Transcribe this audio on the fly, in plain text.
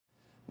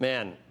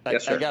Man,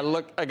 Yes, I sir.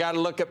 got to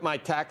look at my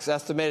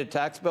estimated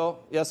tax bill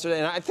yesterday,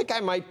 and I think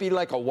I might be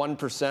like a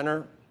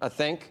 1%er. I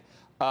think,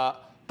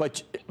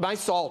 but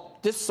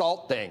this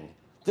salt thing,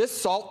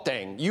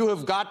 you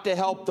have got to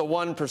help the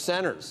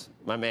 1%ers,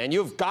 my man.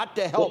 You've got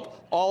to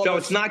help all of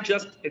us. So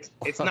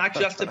it's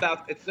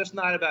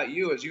not about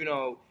you, as you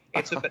know.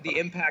 It's about the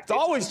impact. It's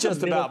always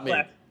just about me.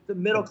 The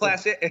middle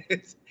class.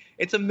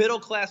 It's a middle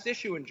class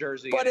issue in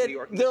Jersey but and New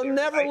York. They'll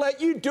never let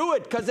you do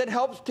it because it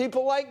helps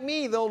people like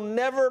me. They'll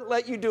never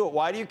let you do it.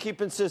 Why do you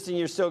keep insisting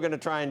you're still going to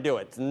try and do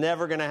it? It's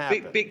never going to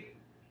happen.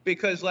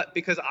 Because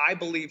I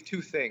believe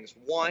two things.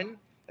 One,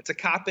 it's a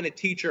cop and a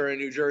teacher in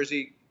New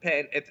Jersey.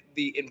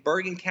 In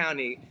Bergen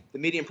County, the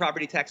median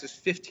property tax is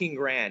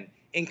 $15,000.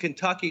 In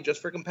Kentucky,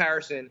 just for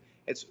comparison,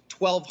 it's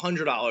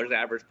 $1,200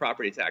 average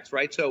property tax,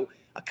 right? So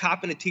a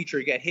cop and a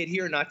teacher get hit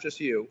here, not just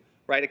you,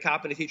 right? A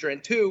cop and a teacher.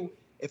 And two,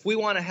 if we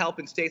want to help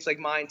in states like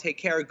mine take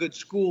care of good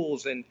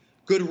schools and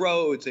good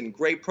roads and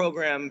great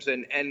programs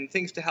and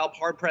things to help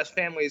hard-pressed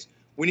families,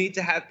 we need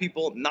to have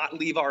people not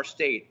leave our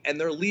state. And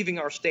they're leaving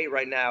our state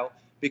right now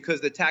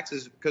because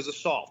because of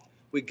salt.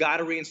 We got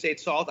to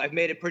reinstate salt. I've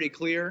made it pretty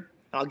clear.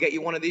 I'll get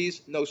you one of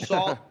these. No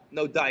salt,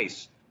 no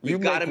dice.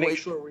 We've got to make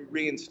sure we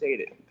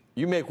reinstate it.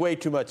 You make way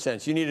too much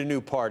sense. You need a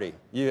new party.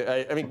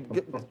 I mean,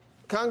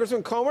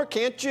 Congressman Comer,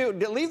 can't you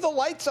leave the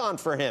lights on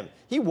for him?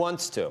 He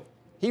wants to.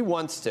 He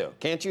wants to.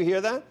 Can't you hear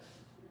that?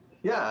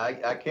 Yeah,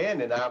 I can,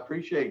 and I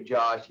appreciate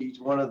Josh. He's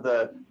one of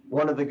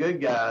the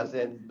good guys,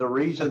 and the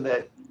reason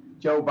that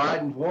Joe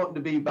Biden's wanting to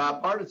be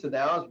bipartisan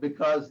now is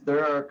because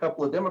there are a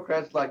couple of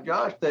Democrats like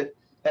Josh that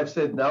have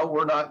said, no,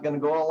 we're not going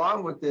to go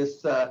along with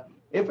this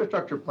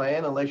infrastructure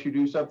plan unless you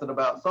do something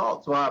about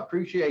salt. So I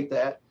appreciate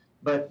that.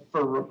 But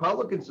for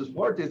Republicans to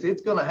support this,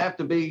 it's going to have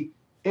to be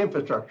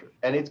infrastructure,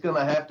 and it's going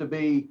to have to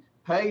be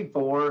paid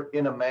for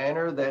in a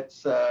manner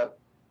that's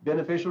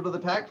beneficial to the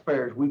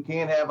taxpayers. We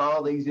can't have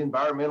all these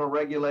environmental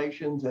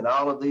regulations and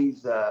all of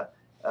these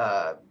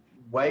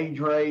wage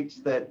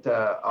rates that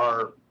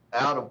are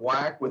out of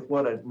whack with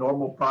what a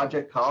normal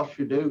project cost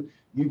should do.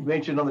 You've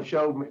mentioned on the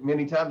show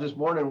many times this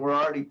morning, we're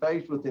already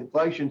faced with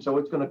inflation, so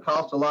it's going to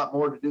cost a lot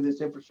more to do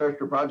this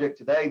infrastructure project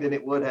today than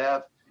it would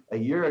have a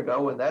year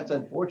ago, and that's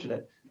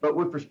unfortunate. But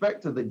with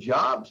respect to the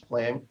jobs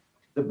plan,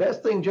 the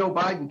best thing Joe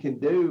Biden can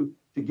do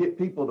to get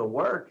people to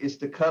work is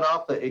to cut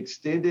off the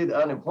extended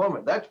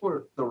unemployment. That's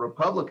where the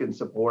Republicans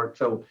support.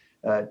 So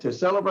to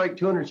celebrate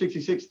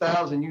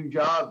 266,000 new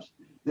jobs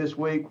this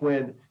week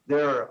when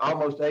there are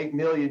almost 8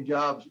 million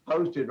jobs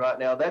posted right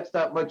now, that's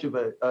not much of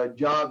a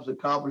jobs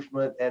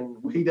accomplishment, and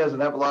he doesn't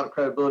have a lot of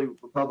credibility with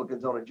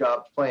Republicans on a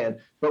jobs plan.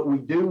 But we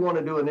do want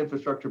to do an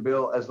infrastructure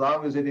bill as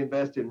long as it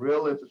invests in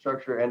real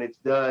infrastructure and it's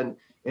done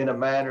in a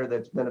manner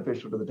that's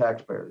beneficial to the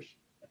taxpayers.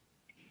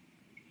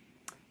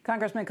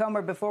 Congressman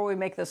Comer, before we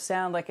make this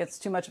sound like it's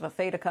too much of a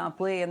fait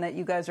accompli and that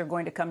you guys are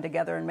going to come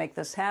together and make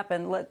this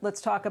happen,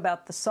 let's talk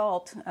about the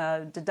SALT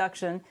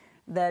deduction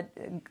that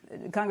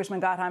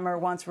Congressman Gottheimer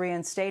wants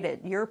reinstated.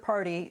 Your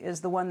party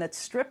is the one that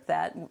stripped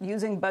that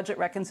using budget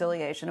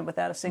reconciliation and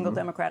without a single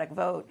Democratic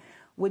vote.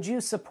 Would you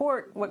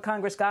support what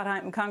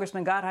Congressman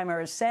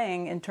Gottheimer is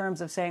saying in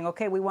terms of saying,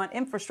 OK, we want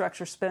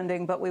infrastructure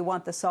spending, but we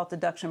want the SALT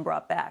deduction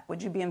brought back?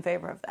 Would you be in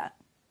favor of that?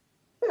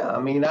 Yeah,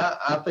 I mean,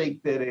 I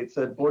think that it's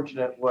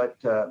unfortunate what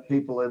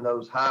people in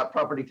those high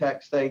property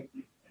tax states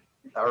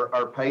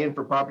are paying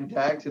for property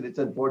tax, and it's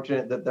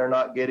unfortunate that they're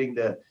not getting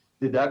to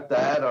deduct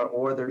that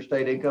or their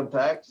state income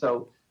tax.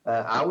 So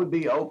I would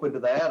be open to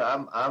that.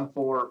 I'm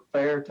for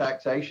fair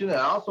taxation. And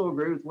I also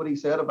agree with what he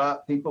said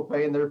about people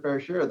paying their fair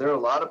share. There are a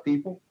lot of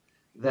people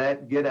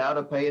that get out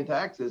of paying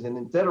taxes. And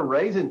instead of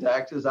raising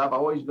taxes, I've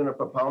always been a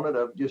proponent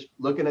of just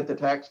looking at the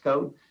tax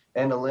code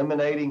and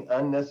eliminating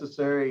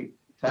unnecessary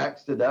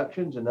tax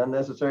deductions and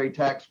unnecessary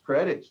tax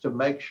credits to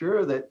make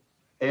sure that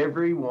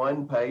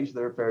everyone pays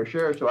their fair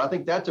share. So I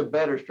think that's a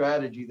better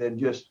strategy than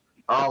just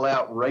all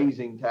out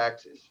raising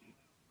taxes.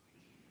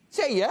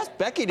 Say yes,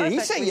 Becky. Did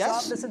he say we yes?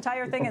 Solved this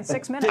entire thing in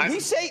 6 minutes. Did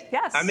he say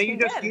yes? I mean,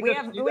 we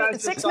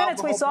have 6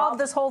 minutes. We solved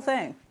this whole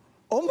thing.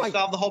 Oh my! We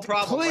solved the whole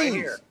problem right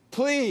here.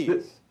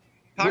 Please.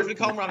 Congressman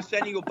Comer, I'm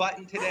sending you a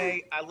button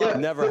today. I love it.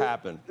 Never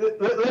happened.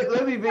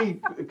 Let me be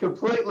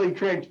completely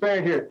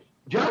transparent here.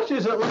 Josh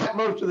isn't like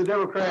most of the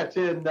Democrats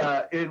in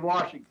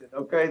Washington.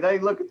 Okay, they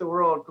look at the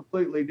world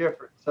completely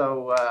different.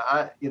 So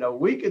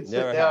we could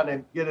sit down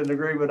and get an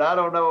agreement. I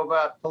don't know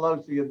about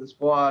Pelosi and the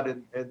squad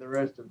and the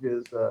rest of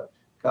his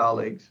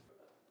colleagues.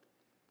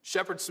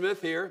 Shepard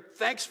Smith here.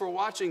 Thanks for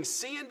watching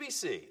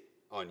CNBC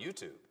on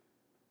YouTube.